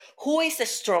Who is a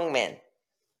strongman?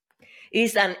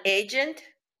 Is an agent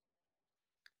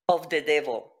of the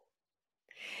devil.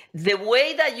 The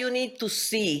way that you need to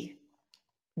see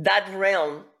that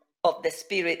realm of the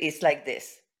spirit is like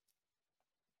this.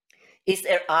 It's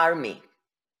an army,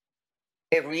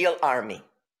 a real army.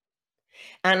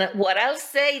 And what I'll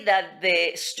say that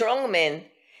the strongman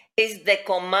is the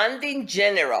commanding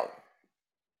general,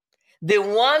 the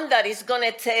one that is going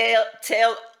to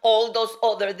tell all those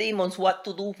other demons what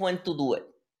to do, when to do it.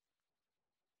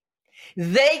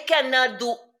 They cannot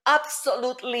do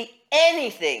absolutely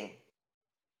anything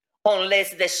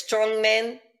unless the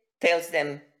strongman tells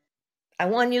them, I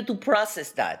want you to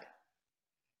process that.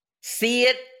 See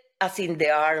it as in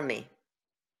the army.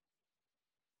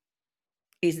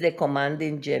 Is the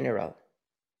commanding general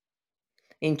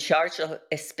in charge of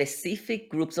a specific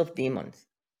groups of demons.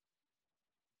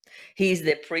 He is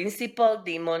the principal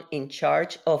demon in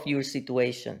charge of your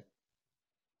situation.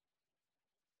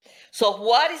 So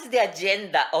what is the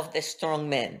agenda of the strong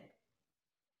man?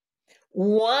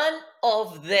 One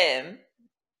of them,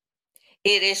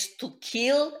 it is to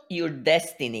kill your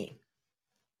destiny.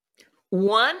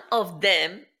 One of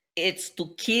them is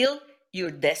to kill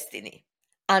your destiny.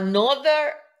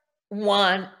 Another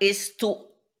one is to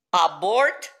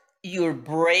abort your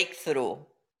breakthrough.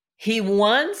 He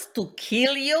wants to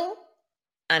kill you,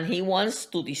 and he wants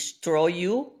to destroy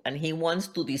you, and he wants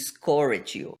to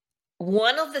discourage you.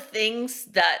 One of the things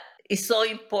that is so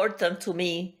important to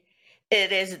me,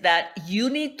 it is that you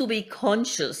need to be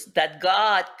conscious that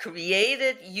God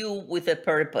created you with a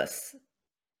purpose.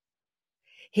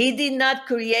 He did not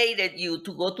create you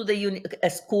to go to a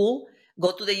school,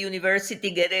 go to the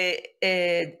university, get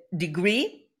a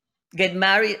degree, get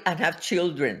married, and have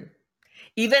children.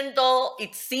 Even though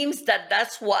it seems that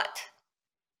that's what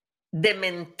the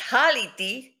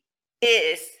mentality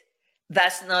is,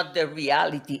 that's not the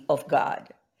reality of God.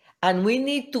 And we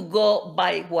need to go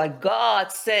by what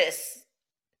God says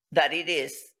that it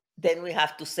is. Then we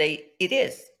have to say it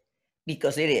is,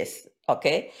 because it is.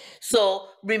 Okay? So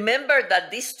remember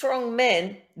that this strong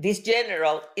man, this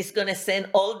general, is going to send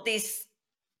all these,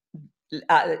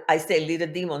 I say little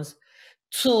demons,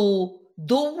 to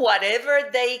do whatever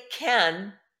they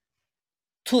can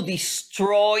to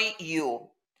destroy you.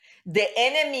 The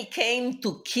enemy came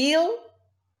to kill,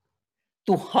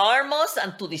 to harm us,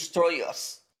 and to destroy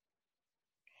us.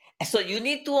 So you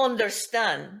need to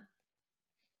understand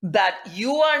that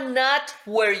you are not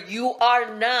where you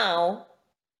are now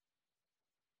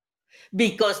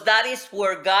because that is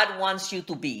where God wants you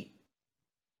to be.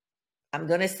 I'm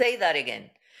going to say that again.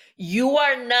 You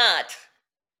are not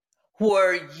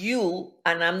where you,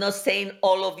 and I'm not saying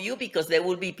all of you, because there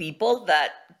will be people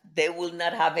that they will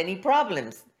not have any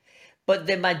problems. But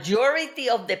the majority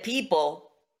of the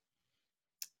people,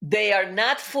 they are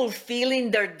not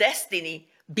fulfilling their destiny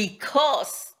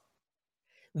because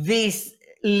these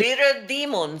little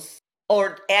demons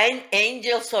or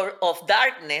angels of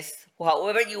darkness,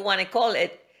 however you want to call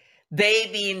it,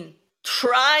 they've been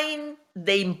trying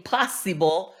the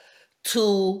impossible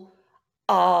to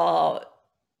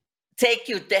take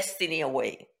your destiny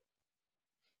away.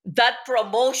 That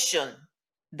promotion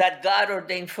that God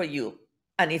ordained for you,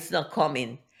 and it's not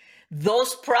coming.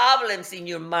 Those problems in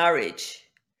your marriage,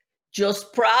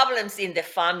 just problems in the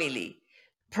family,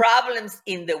 problems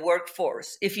in the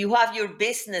workforce. If you have your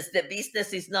business, the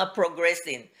business is not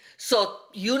progressing. So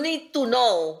you need to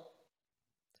know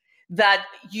that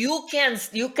you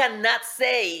cannot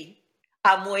say,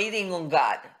 I'm waiting on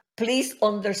God. Please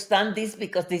understand this,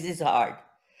 because this is hard.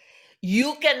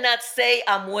 You cannot say,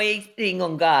 I'm waiting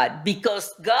on God,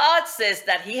 because God says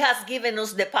that he has given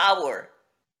us the power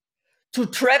to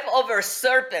trip over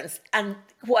serpents. And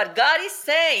what God is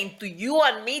saying to you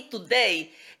and me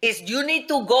today is you need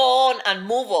to go on and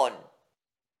move on.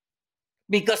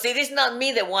 Because it is not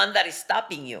me, the one that is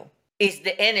stopping you. It's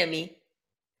the enemy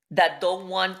that don't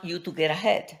want you to get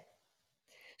ahead.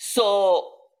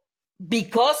 So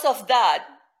because of that,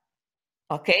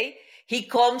 okay, he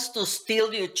comes to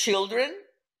steal your children,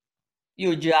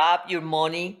 your job, your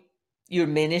money, your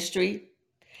ministry,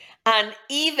 and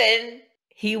even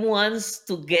he wants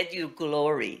to get your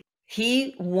glory.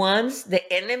 He wants, the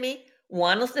enemy,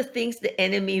 one of the things the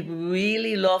enemy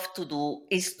really loves to do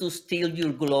is to steal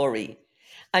your glory.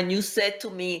 And you said to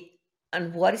me,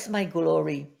 and what is my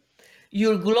glory?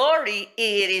 Your glory,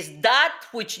 it is that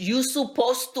which you're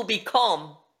supposed to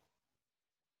become,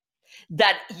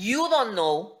 that you don't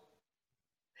know,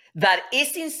 that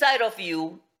is inside of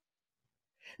you,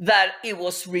 that it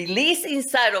was released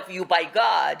inside of you by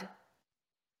God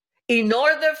in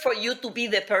order for you to be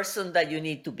the person that you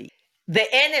need to be. The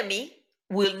enemy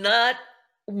will not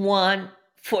want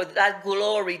for that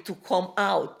glory to come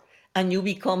out and you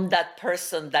become that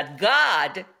person that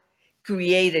God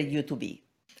created you to be.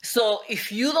 So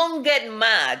if you don't get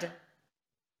mad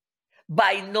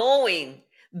by knowing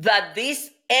that this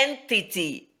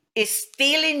entity is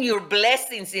stealing your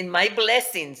blessings in my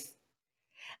blessings,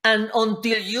 and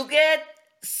until you get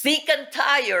sick and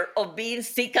tired of being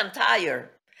sick and tired,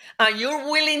 and you're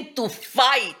willing to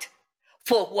fight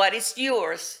for what is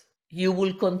yours, you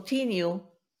will continue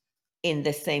in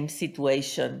the same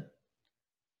situation,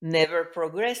 never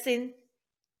progressing,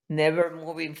 never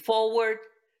moving forward.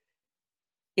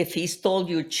 If he stole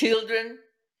your children,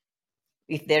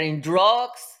 if they're in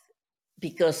drugs,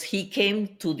 because he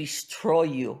came to destroy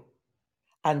you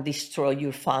and destroy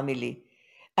your family.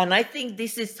 And I think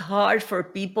this is hard for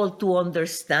people to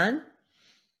understand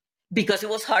because it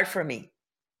was hard for me.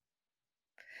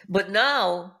 But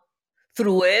now,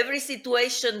 through every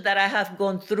situation that I have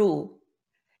gone through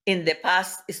in the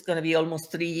past, it's going to be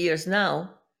almost 3 years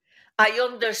now, I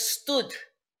understood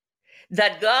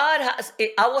that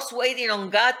I was waiting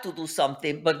on God to do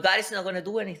something, but God is not going to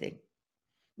do anything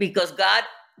because God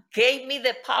gave me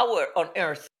the power on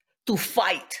earth to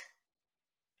fight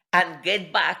and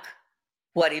get back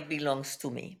what it belongs to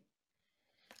me.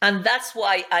 And that's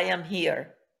why I am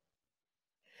here,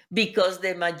 because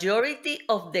the majority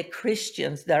of the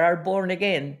Christians that are born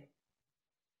again,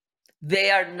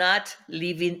 they are not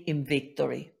living in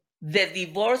victory. The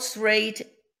divorce rate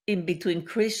in between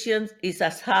Christians is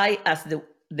as high as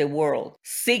the world.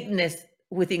 Sickness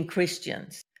within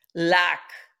Christians, lack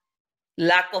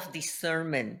of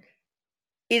discernment.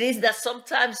 It is that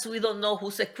sometimes we don't know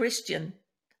who's a Christian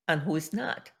and who is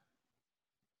not.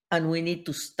 And we need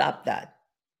to stop that.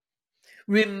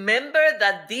 Remember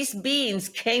that these beings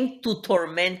came to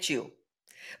torment you.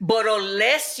 But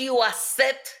unless you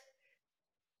accept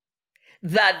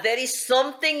that there is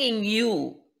something in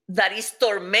you that is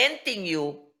tormenting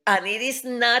you and it is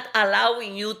not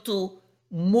allowing you to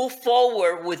move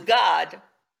forward with God,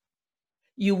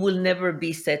 you will never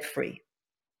be set free.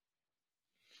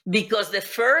 Because the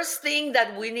first thing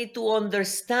that we need to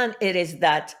understand it is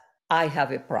that I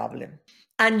have a problem.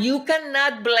 And you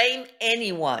cannot blame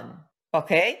anyone,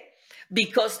 okay?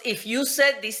 Because if you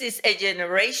said this is a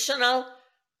generational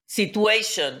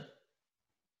situation,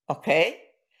 okay?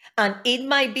 And it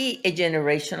might be a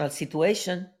generational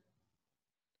situation,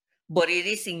 but it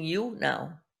is in you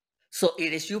now. So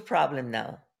it is your problem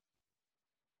now.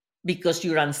 Because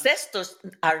your ancestors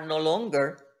are no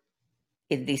longer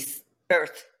in this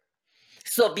earth.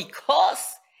 So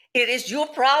because it is your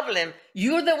problem,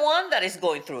 you're the one that is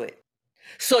going through it.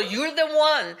 So you're the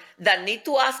one that need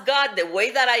to ask God the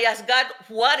way that I ask God,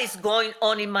 what is going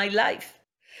on in my life?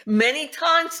 Many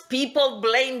times people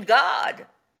blame God,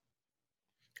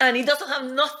 and it doesn't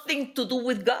have nothing to do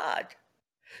with God.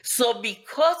 So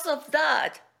because of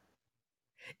that,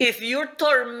 if you're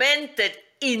tormented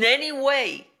in any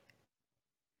way,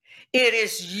 it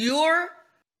is your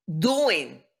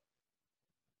doing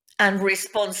and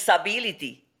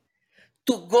responsibility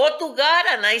to go to God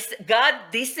and I say, God,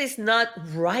 this is not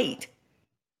right.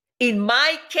 In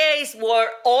my case, were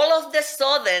all of the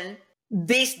sudden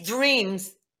these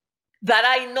dreams that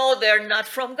I know they're not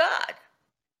from God.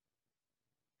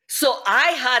 So I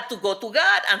had to go to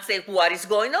God and say, what is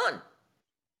going on?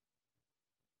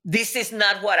 This is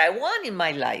not what I want in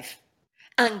my life.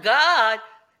 And God,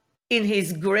 in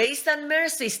his grace and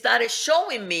mercy, started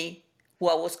showing me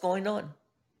what was going on.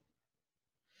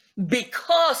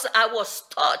 Because I was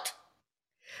taught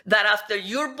that after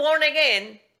you're born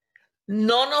again,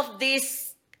 none of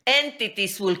these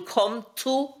entities will come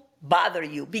to bother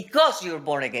you because you're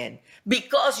born again,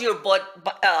 because you're bought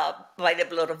by the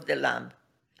blood of the Lamb.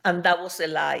 And that was a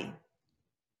lie.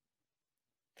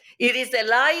 It is a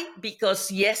lie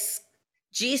because, yes,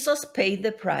 Jesus paid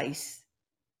the price.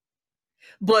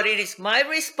 But it is my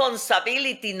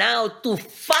responsibility now to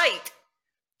fight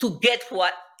to get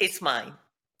what is mine.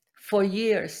 For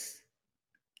years,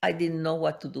 I didn't know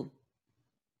what to do.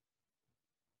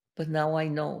 But now I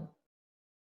know.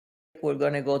 We're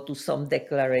going to go to some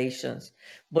declarations.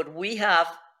 But we have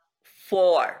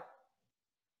 4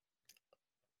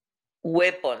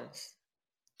 weapons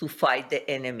to fight the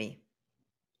enemy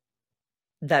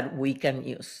that we can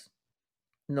use.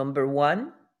 Number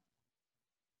 1,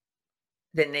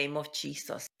 the name of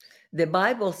Jesus. The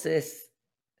Bible says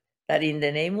that in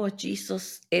the name of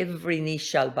Jesus, every knee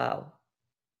shall bow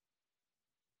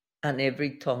and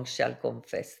every tongue shall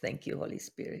confess. Thank you, Holy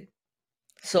Spirit.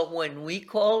 So when we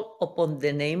call upon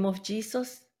the name of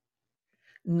Jesus,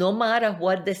 no matter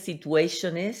what the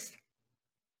situation is,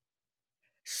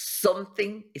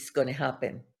 something is going to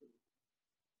happen.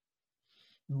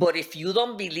 But if you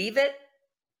don't believe it,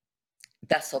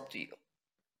 that's up to you.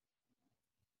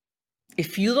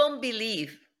 If you don't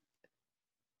believe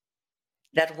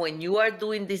that when you are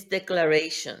doing these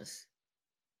declarations,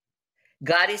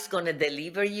 God is going to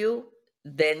deliver you,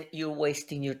 then you're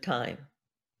wasting your time.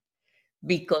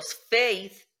 Because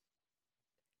faith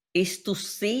is to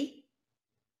see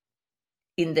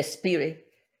in the spirit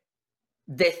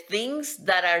the things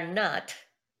that are not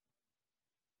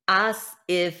as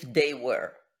if they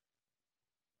were.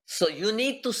 So you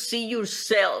need to see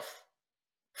yourself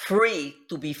free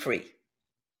to be free.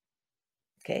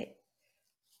 Okay?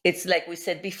 It's like we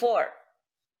said before.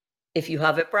 If you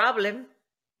have a problem,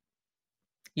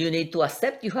 you need to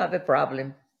accept you have a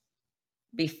problem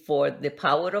before the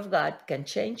power of God can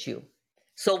change you.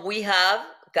 So we have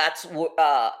God's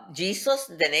Jesus,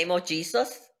 the name of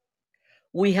Jesus.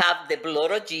 We have the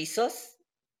blood of Jesus.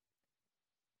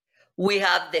 We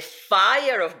have the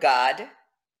fire of God,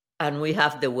 and we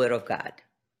have the word of God.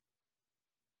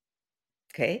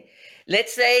 Okay?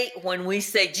 Let's say when we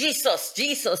say Jesus,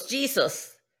 Jesus,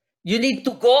 Jesus, you need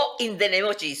to go in the name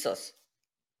of Jesus.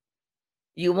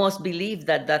 You must believe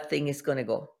that that thing is going to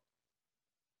go.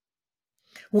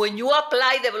 When you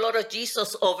apply the blood of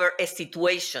Jesus over a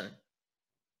situation,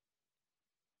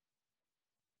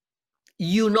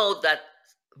 you know that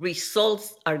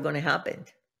results are going to happen.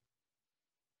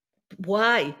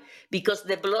 Why? Because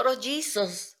the blood of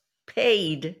Jesus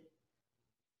paid.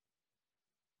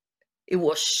 It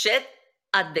was shed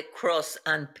at the cross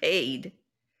and paid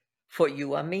for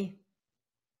you and me.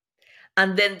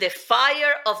 And then the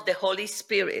fire of the Holy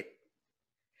Spirit.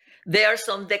 There are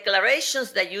some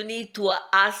declarations that you need to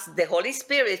ask the Holy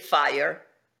Spirit fire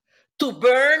to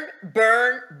burn,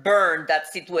 burn, burn that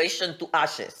situation to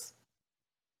ashes.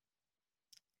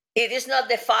 It is not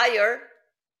the fire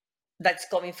that's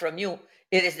coming from you.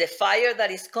 It is the fire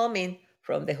that is coming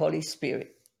from the Holy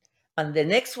Spirit. And the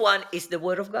next one is the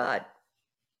Word of God.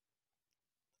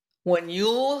 When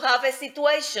you have a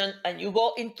situation and you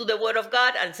go into the Word of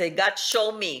God and say, God,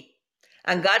 show me.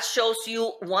 And God shows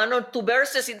you one or two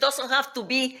verses. It doesn't have to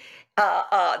be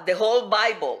the whole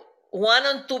Bible. One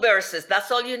or two verses,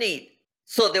 that's all you need.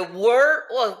 So the Word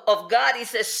of God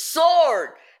is a sword.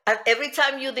 And every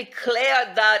time you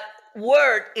declare that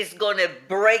word, is going to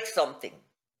break something.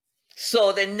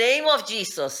 So the name of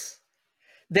Jesus,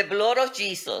 the blood of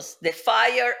Jesus, the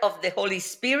fire of the Holy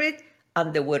Spirit,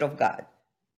 and the Word of God.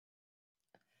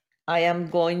 I am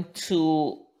going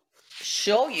to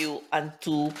show you and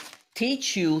to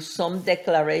teach you some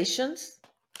declarations.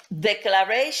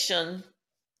 Declarations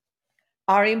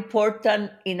are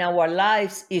important in our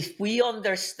lives if we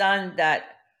understand that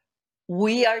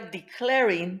we are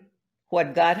declaring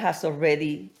what God has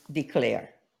already declared.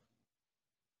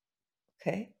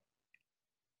 Okay?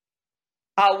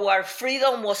 Our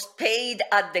freedom was paid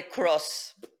at the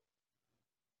cross.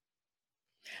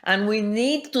 And we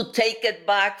need to take it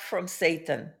back from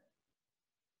Satan.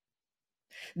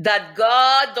 That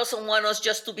God doesn't want us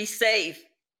just to be saved,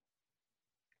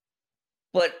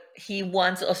 but he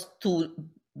wants us to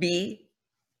be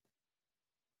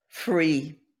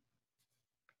free.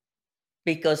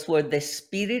 Because where the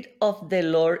Spirit of the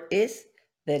Lord is,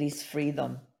 there is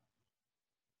freedom.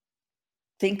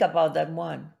 Think about that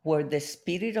one. Where the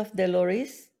Spirit of the Lord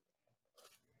is,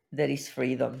 there is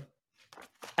freedom.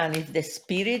 And if the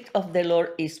Spirit of the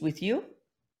Lord is with you,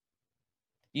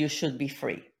 you should be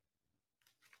free.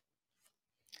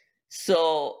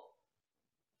 So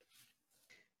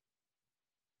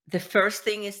the first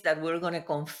thing is that we're going to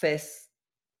confess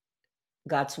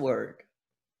God's word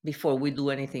before we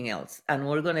do anything else. And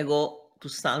we're going to go to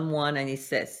Psalm 1, and it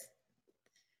says,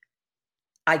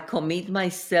 I commit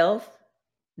myself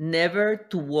never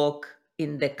to walk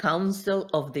in the counsel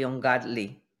of the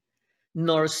ungodly,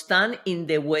 nor stand in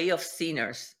the way of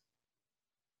sinners,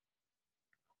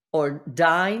 or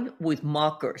dine with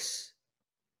mockers.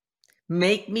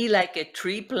 Make me like a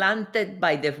tree planted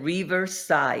by the river's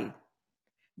side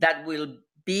that will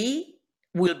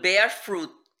bear fruit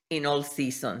in all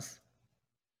seasons.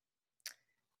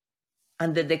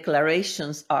 And the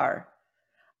declarations are,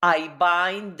 I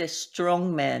bind the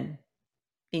strong man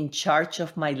in charge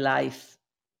of my life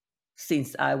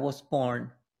since I was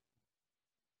born.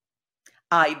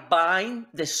 I bind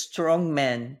the strong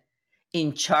man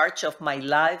in charge of my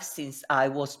life since I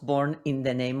was born in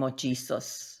the name of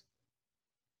Jesus.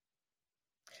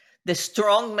 The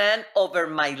strong man over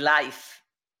my life,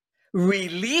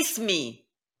 release me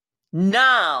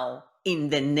now in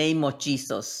the name of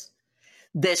Jesus.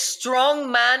 The strong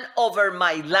man over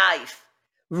my life,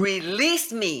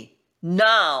 release me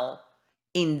now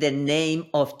in the name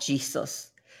of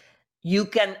Jesus. You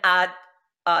can add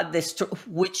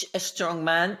which a strong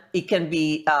man. It can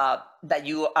be that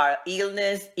you are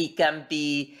illness. It can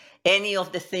be any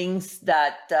of the things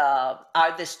that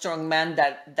are the strong man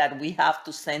that we have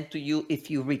to send to you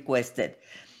if you request it.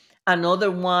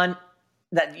 Another one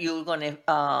that you're going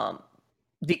to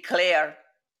declare,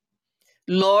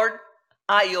 Lord,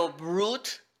 I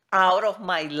uproot out of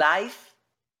my life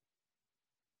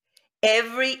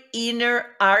every inner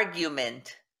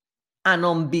argument and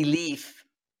unbelief,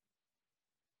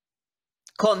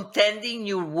 contending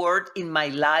your word in my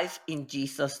life in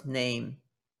Jesus' name.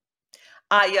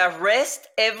 I arrest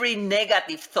every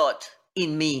negative thought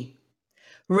in me,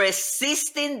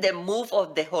 resisting the move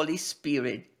of the Holy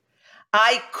Spirit.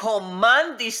 I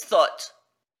command this thought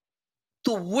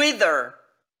to wither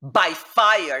by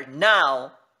fire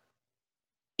now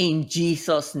in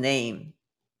Jesus' name.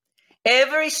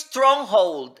 Every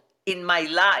stronghold in my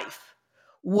life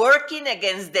working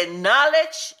against the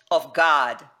knowledge of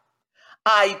God,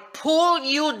 I pull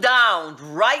you down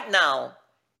right now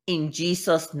in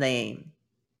Jesus' name.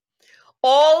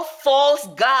 All false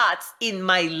gods in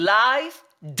my life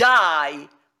die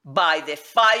by the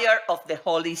fire of the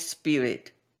Holy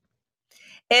Spirit.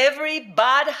 Every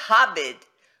bad habit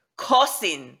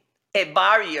causing a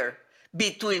barrier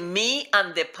between me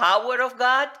and the power of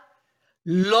God,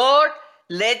 Lord,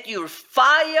 let your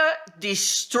fire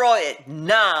destroy it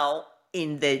now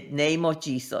in the name of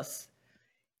Jesus.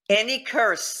 Any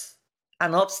curse,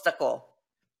 an obstacle,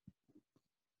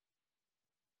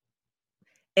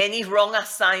 any wrong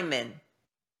assignment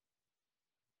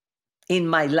in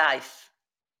my life,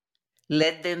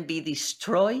 let them be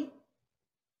destroyed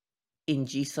in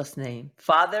Jesus' name.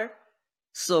 Father,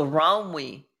 surround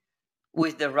me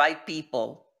with the right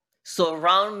people.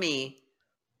 Surround me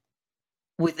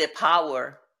with the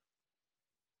power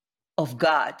of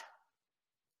God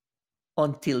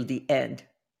until the end.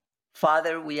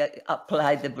 Father, we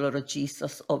apply the blood of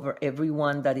Jesus over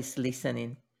everyone that is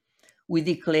listening. We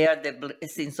declare the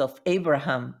blessings of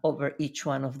Abraham over each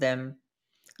one of them.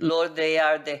 Lord, they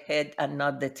are the head and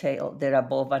not the tail. They're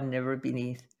above and never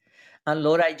beneath. And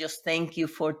Lord, I just thank you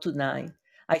for tonight.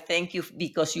 I thank you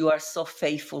because you are so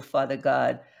faithful, Father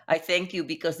God. I thank you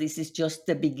because this is just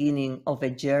the beginning of a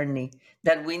journey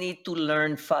that we need to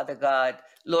learn, Father God.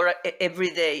 Lord,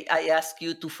 every day I ask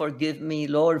you to forgive me,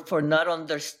 Lord, for not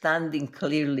understanding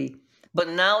clearly. But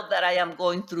now that I am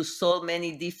going through so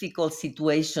many difficult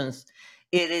situations,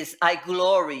 I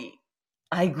glory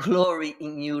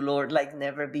in you, Lord, like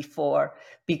never before,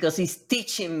 because it's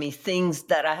teaching me things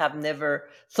that I have never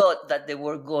thought that they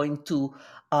were going to,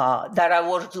 that I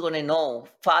was going to know,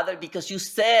 Father, because you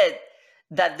said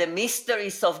that the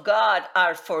mysteries of God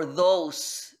are for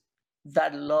those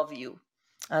that love you.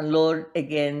 And Lord,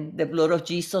 again, the blood of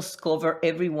Jesus cover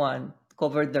everyone,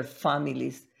 cover their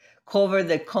families, cover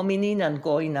the coming in and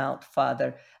going out,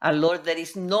 Father. And Lord, there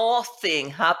is nothing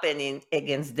happening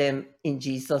against them in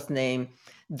Jesus' name.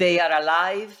 They are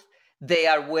alive, they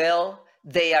are well,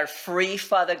 they are free,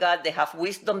 Father God. They have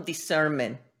wisdom,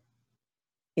 discernment.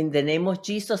 In the name of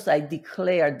Jesus, I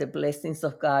declare the blessings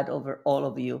of God over all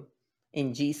of you.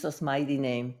 In Jesus' mighty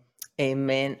name,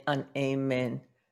 amen and amen.